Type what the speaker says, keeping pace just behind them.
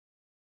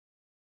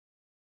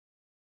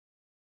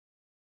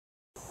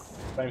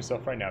By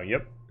himself right now.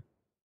 Yep.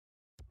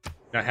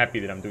 Not happy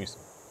that I'm doing so.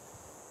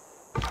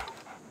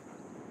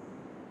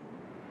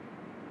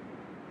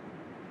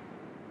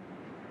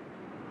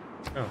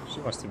 Oh, she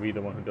wants to be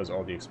the one who does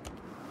all the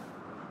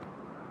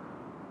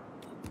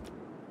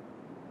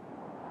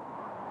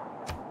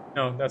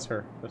No, that's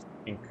her. That's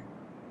pink.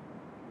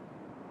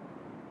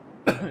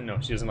 No,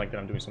 she doesn't like that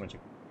I'm doing so much.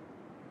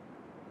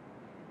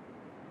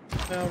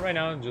 No, right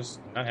now, I'm just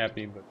not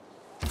happy, but...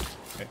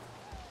 Okay.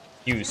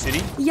 You, city?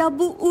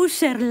 Yabu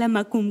usher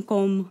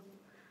lemakumkom.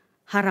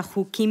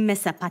 Harachukim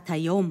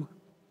mesapatayom.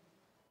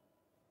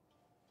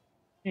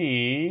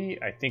 He,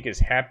 I think, is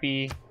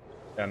happy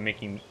that I'm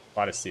making a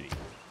lot of city.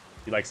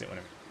 He likes it when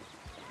I'm...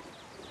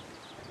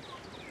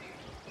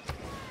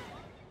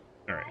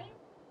 Alright.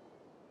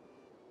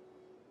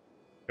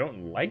 I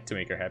don't like to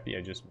make her happy,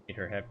 I just made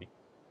her happy.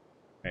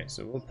 Alright,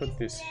 so we'll put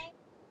this...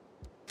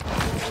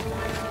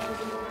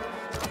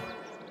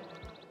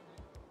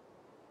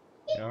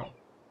 No.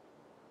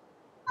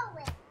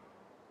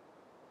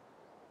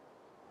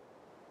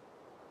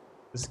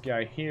 This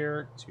guy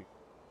here to...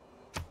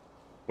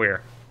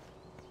 Where?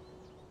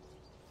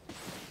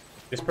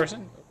 This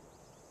person?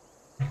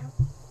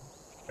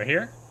 Right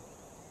here?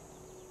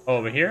 Oh,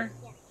 over here?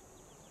 Yeah.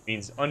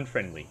 Means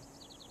unfriendly.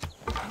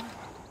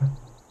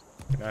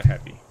 Not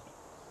happy.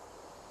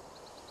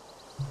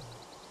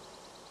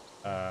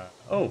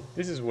 Oh,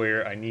 this is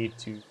where I need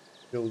to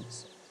build...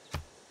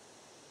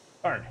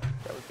 Darn,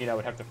 that would mean I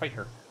would have to fight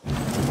her.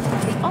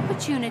 The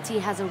opportunity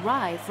has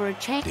arrived for a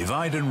change.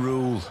 Divide and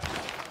rule.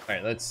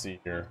 Alright, let's see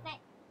here.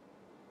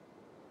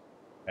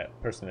 That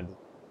person...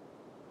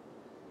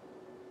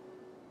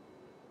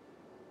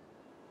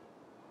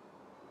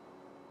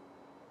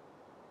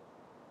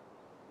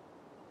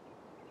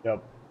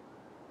 Yep.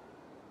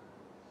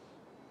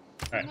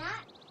 Alright. I'm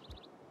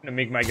gonna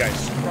make my guys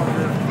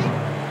stronger.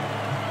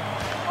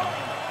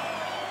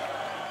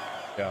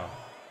 Yeah.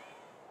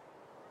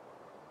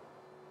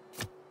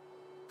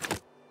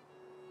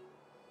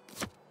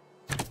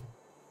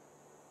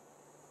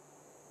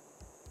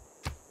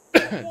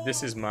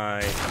 This is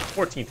my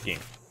 14th game.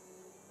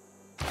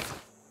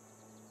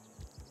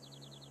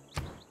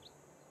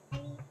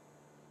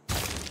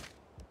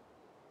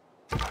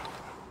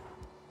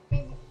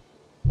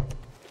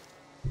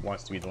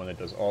 Wants to be the one that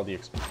does all the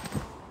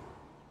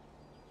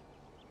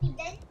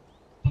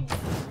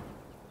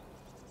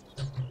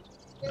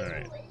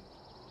Alright.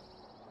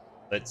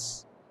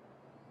 Let's...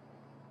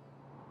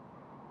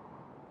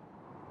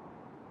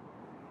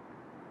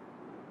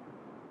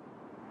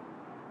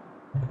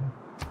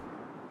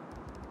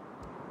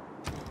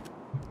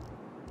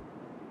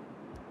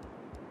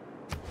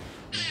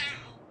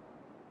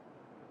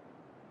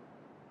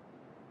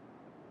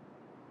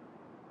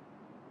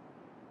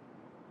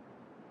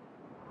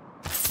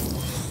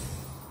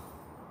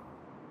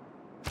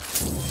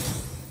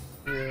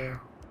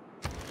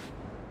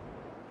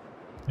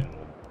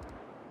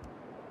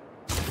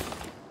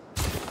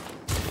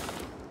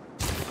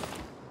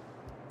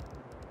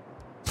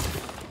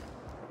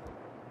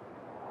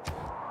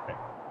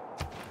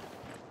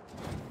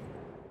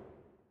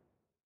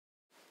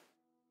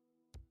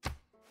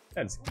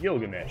 That's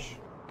Gilgamesh.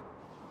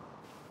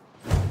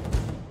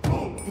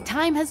 The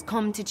time has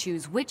come to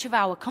choose which of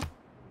our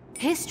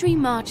history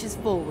marches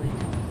forward,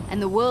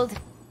 and the world...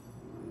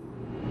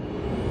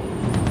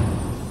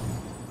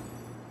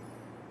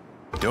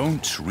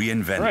 Don't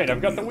reinvent. Alright,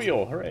 I've got the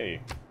wheel.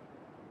 Hooray.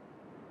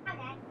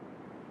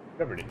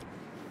 Covered it.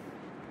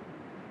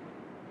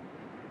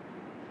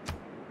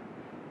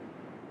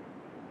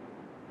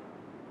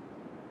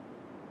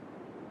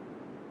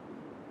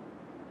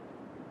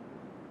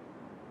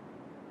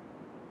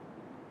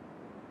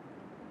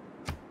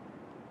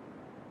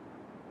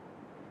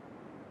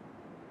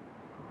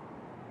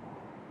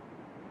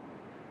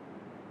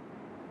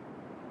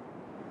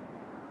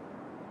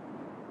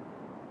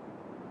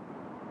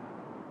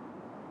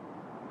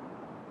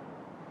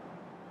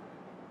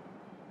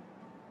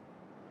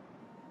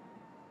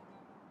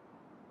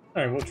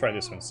 Alright, we'll try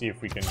this one, see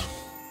if we can...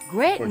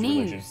 Great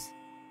news!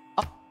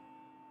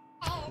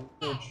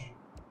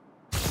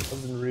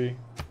 Husbandry.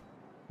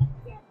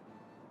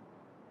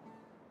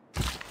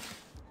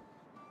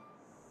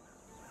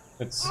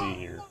 Let's see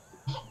here.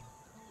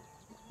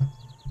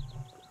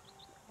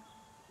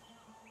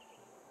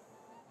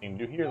 Thing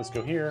to do here, let's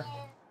go here.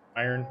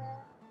 Iron.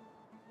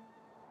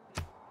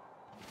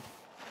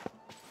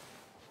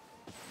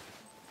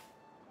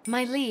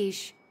 My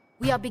liege,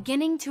 we are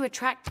beginning to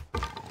attract...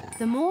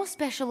 The more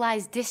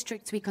specialized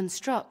districts we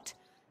construct,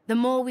 the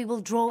more we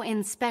will draw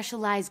in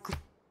specialized...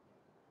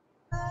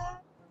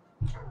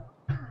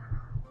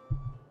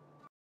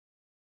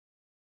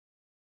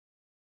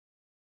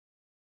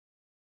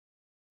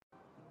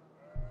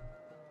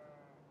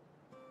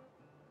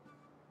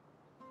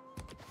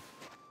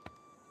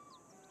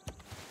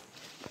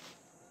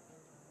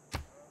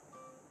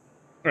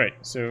 Alright,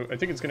 so I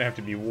think it's gonna have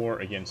to be war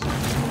against...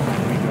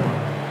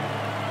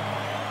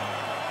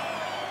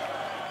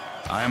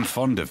 I am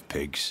fond of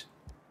pigs.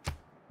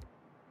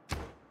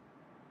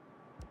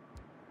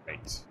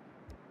 Right.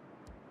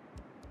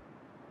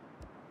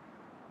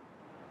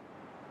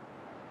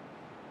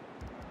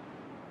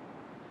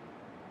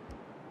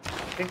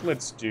 think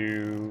let's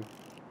do...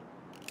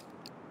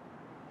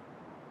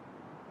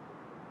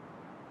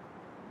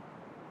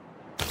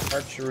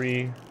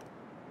 archery,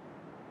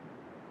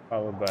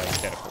 followed by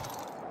catapult.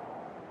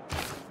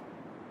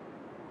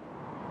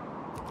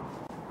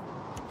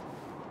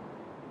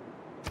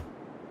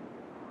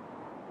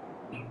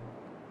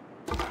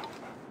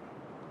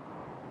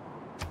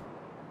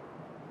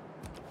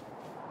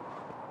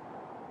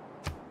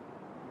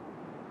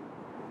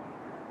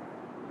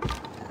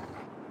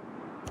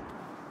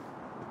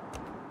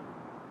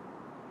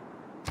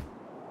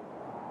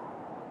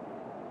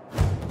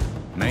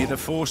 May the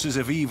forces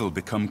of evil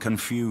become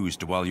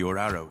confused while your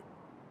arrow...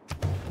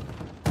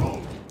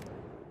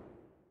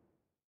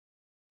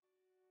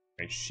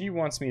 Right, she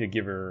wants me to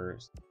give her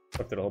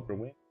stuff that'll help her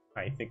win.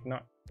 I think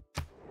not.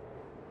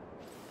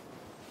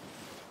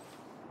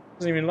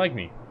 Doesn't even like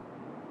me.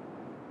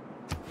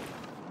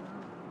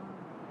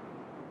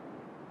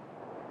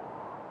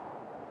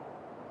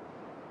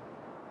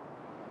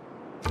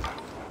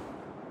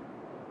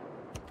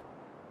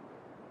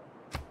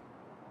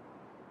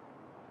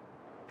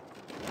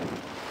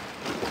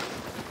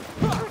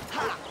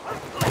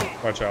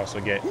 Watch, I also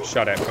get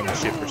shot at from the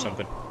ship or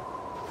something.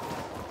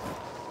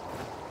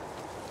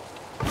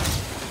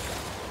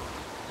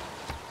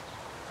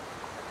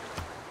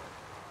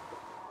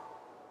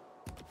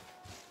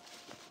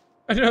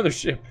 Another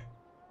ship.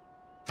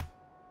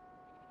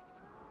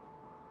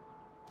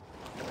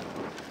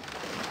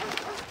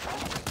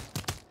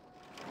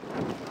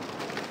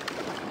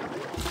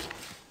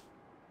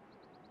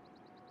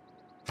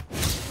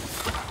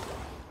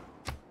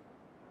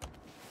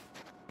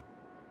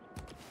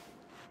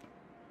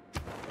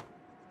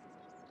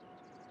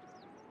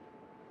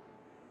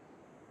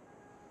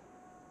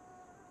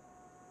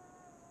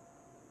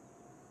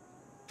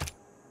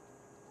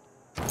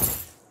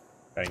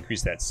 Gotta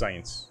increase that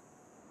science.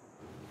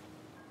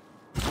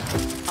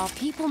 Our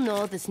people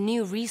know this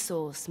new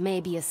resource may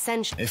be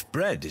essential. If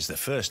bread is the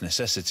first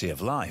necessity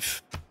of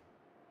life...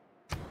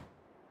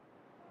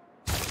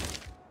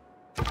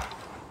 Alright,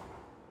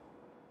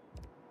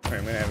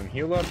 I'm gonna have him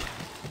heal up.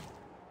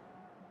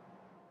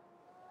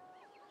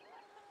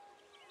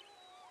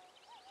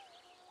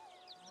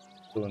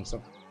 Doing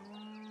something.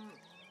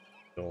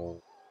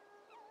 So...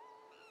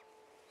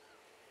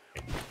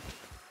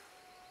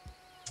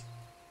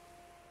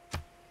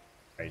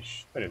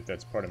 But if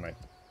that's part of my...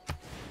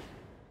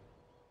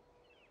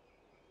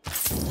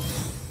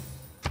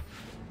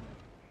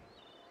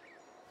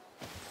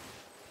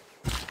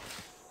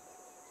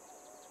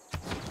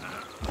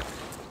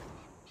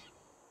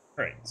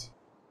 Alright.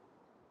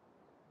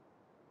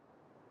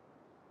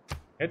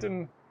 Hit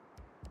him.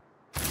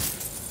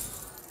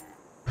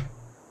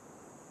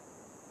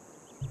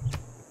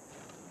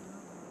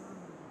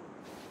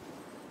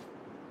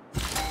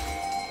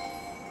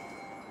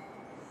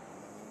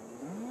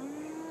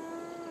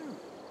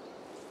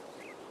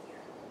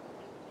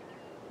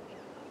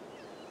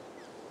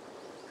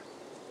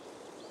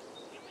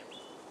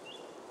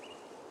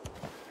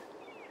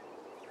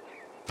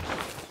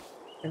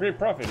 A great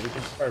profit. We can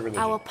inspire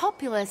religion. Our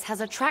populace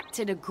has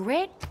attracted a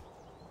great...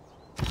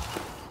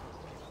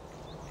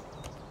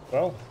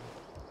 Well.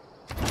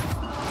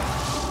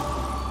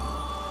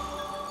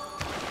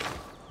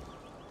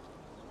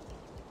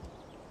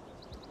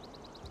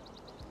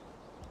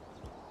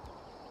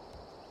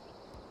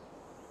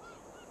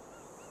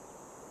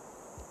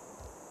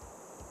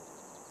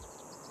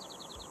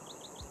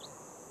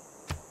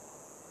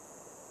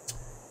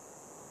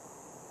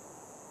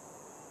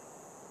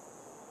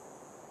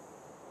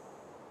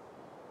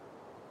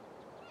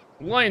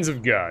 Lions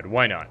of God,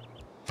 why not?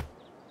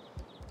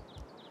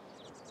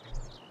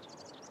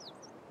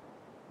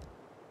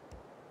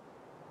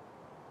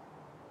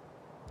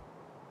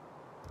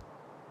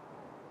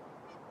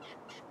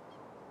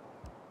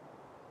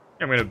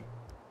 I'm gonna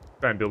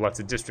try and build lots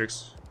of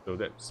districts, so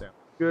that sounds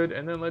good.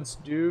 And then let's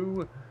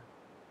do...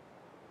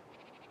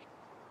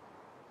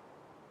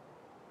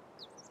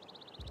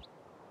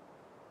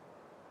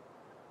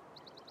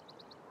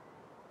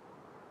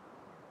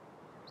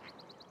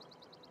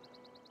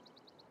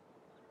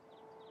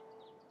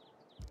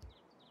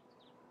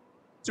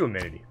 let's do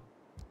amenity.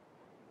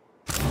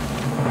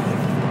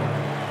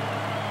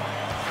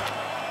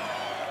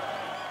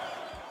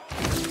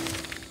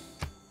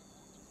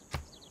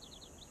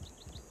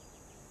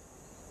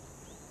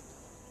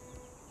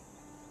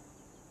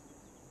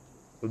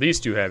 Well,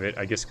 these two have it,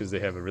 I guess, because they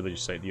have a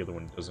religious site. The other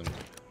one doesn't.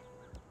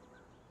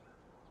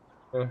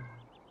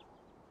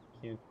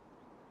 Can't.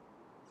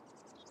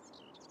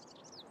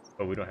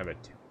 Oh, we don't have it.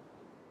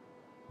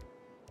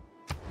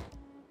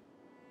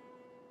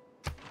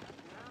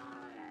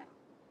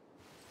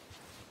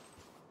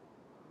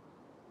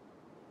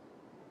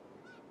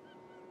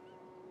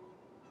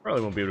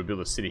 Probably won't be able to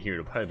build a city here.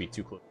 It'll probably be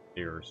too close to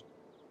theirs.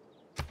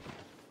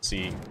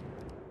 See.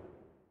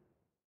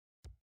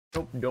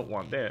 Nope, don't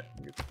want that.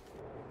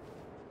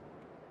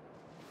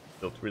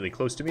 Built really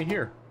close to me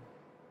here.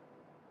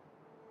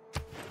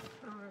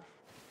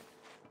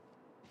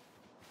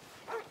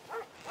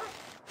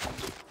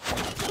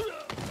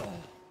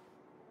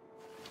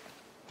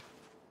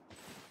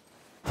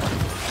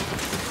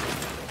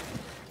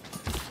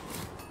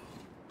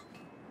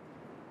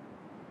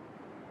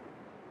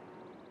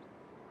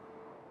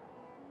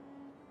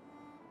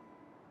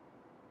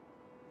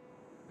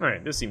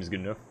 Alright, this seems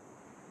good enough.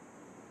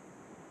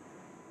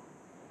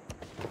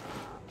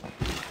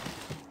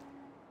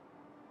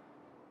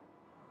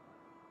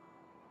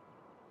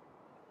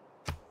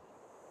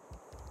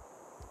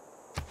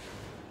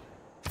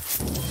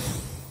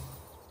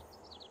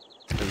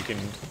 So we can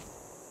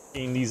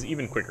gain these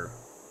even quicker.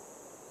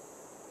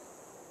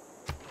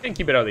 And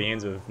keep it out of the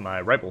hands of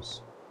my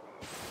rivals.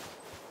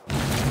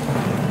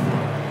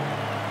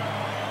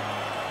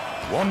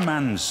 One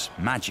man's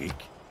magic.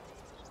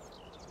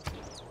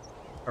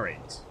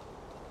 Alright.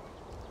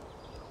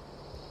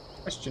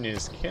 Question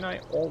is, can I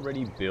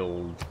already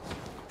build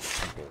a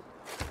temple?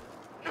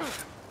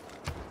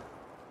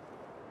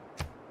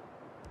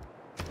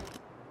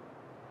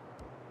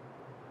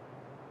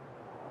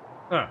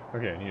 Ah,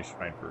 okay, I need a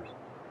shrine first.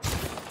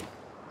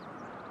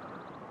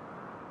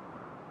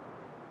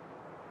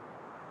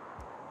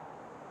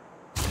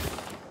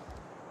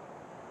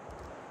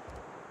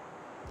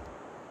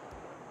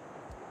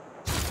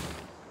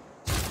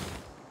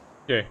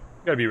 Okay,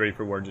 gotta be ready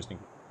for war just in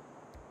case.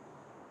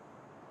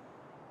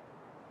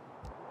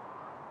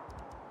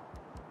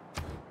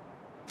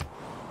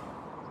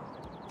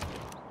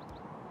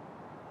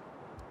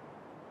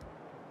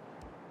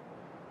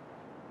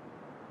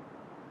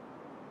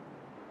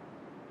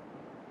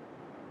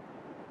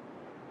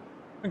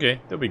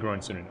 Okay, they'll be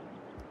growing soon enough.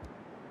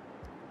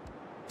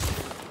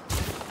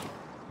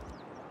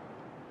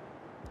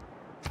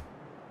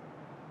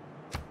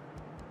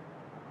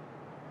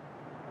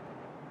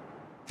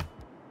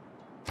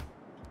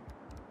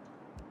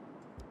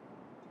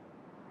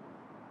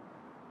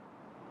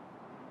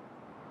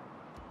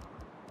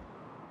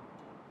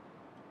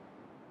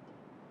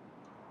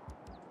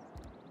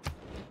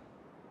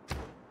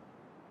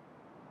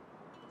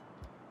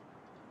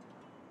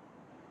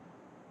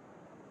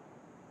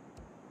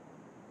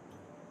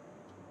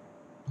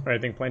 Alright,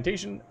 I think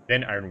plantation,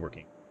 then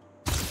ironworking.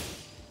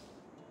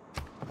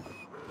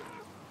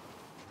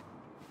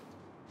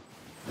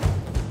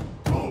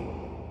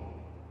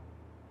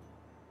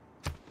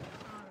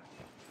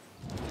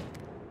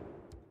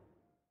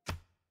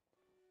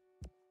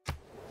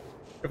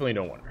 Definitely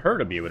don't want her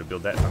to be able to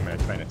build that if I'm going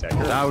to try and attack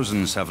her.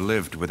 Thousands have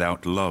lived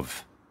without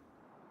love.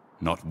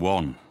 Not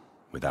one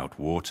without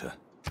water.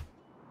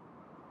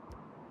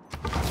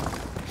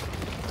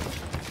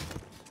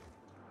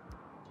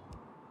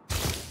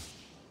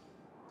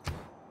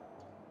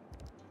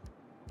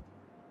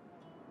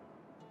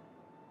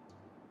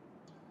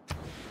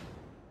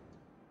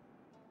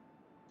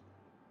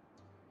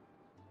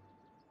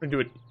 We're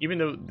gonna do it, even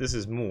though this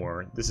is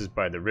more, this is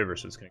by the river,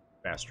 so it's gonna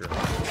go faster.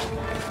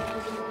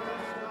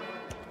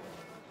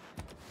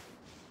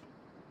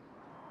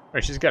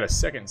 Alright, she's got a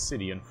second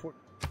city,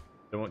 unfortunately.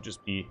 I won't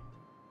just be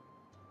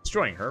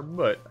destroying her,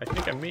 but I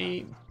think I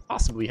may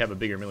possibly have a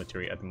bigger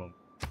military at the moment.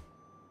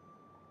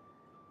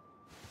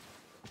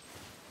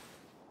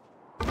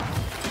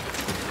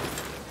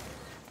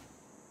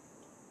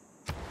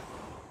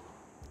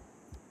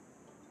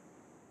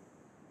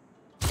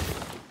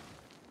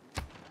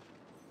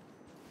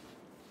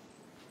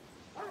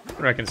 The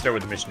sooner I can start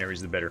with the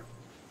missionaries, the better.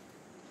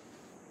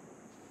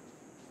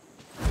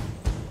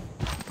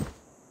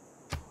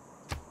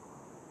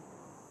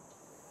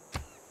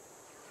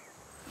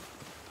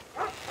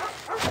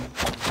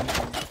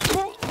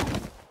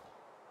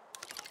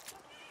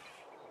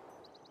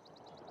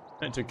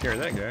 I took care of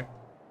that guy.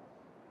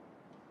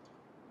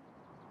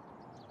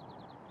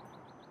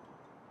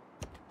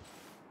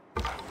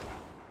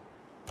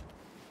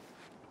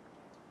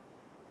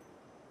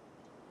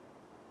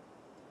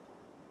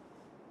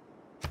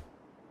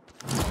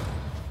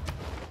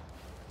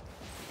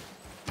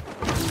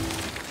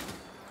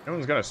 No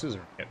one's got a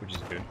scissor yet, which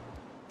is good.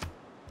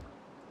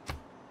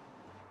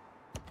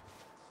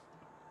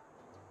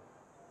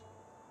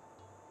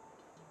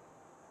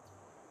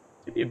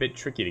 It'd be a bit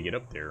tricky to get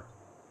up there.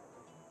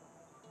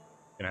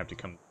 Gonna have to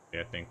come,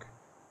 I think.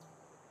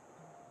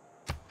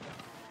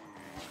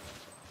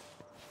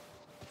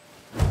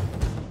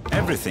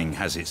 Everything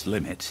has its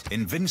limit.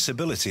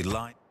 Invincibility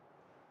lies.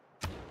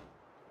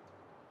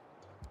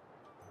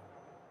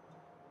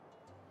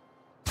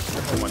 I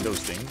don't want those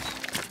things.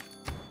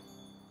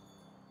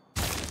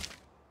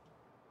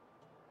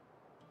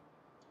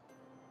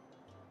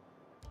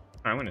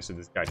 I'm gonna set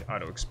this guy to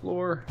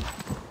auto-explore.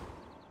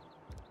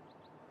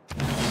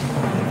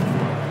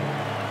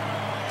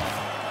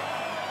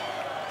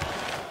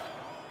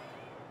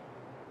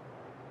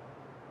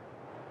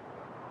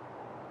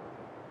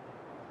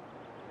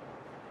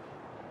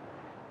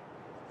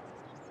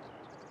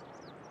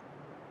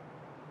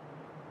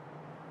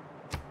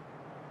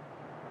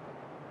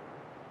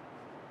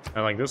 I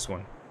like this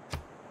one.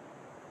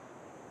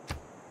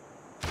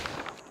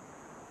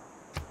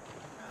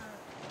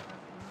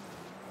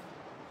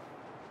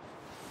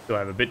 Still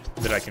have a bit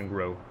that I can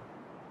grow.